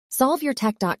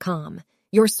SolveYourTech.com,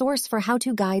 your source for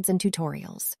how-to guides and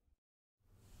tutorials.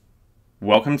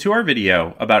 Welcome to our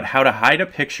video about how to hide a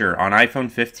picture on iPhone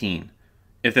 15.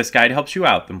 If this guide helps you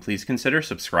out, then please consider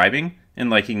subscribing and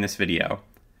liking this video.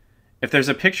 If there's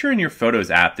a picture in your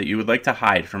Photos app that you would like to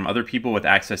hide from other people with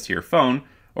access to your phone,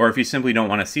 or if you simply don't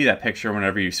want to see that picture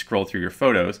whenever you scroll through your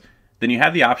photos, then you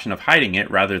have the option of hiding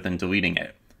it rather than deleting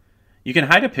it. You can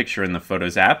hide a picture in the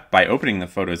Photos app by opening the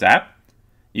Photos app.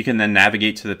 You can then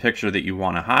navigate to the picture that you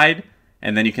want to hide,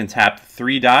 and then you can tap the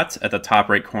three dots at the top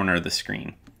right corner of the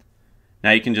screen.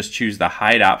 Now you can just choose the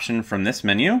hide option from this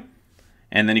menu,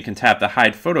 and then you can tap the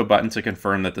hide photo button to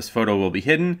confirm that this photo will be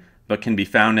hidden, but can be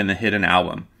found in the hidden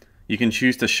album. You can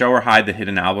choose to show or hide the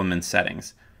hidden album in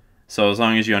settings. So as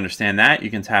long as you understand that, you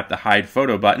can tap the hide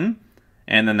photo button,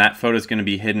 and then that photo is going to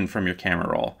be hidden from your camera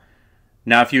roll.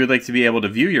 Now if you would like to be able to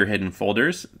view your hidden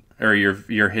folders, or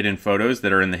your hidden photos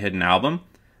that are in the hidden album,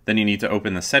 then you need to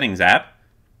open the Settings app.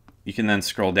 You can then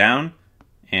scroll down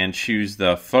and choose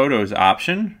the Photos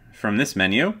option from this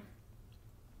menu.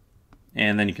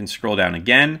 And then you can scroll down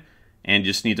again and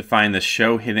just need to find the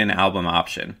Show Hidden Album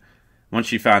option.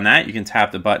 Once you found that, you can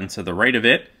tap the button to the right of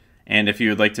it. And if you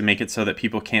would like to make it so that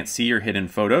people can't see your hidden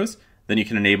photos, then you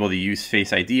can enable the Use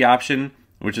Face ID option,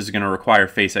 which is going to require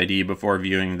Face ID before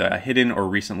viewing the hidden or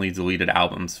recently deleted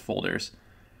albums folders.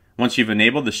 Once you've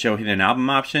enabled the Show Hidden Album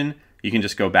option, you can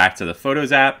just go back to the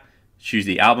Photos app, choose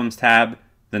the Albums tab,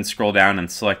 then scroll down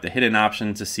and select the Hidden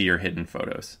option to see your hidden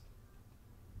photos.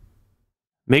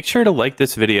 Make sure to like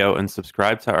this video and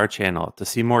subscribe to our channel to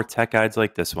see more tech guides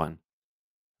like this one.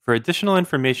 For additional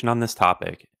information on this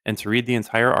topic and to read the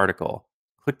entire article,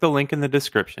 click the link in the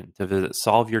description to visit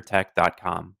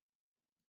SolveYourTech.com.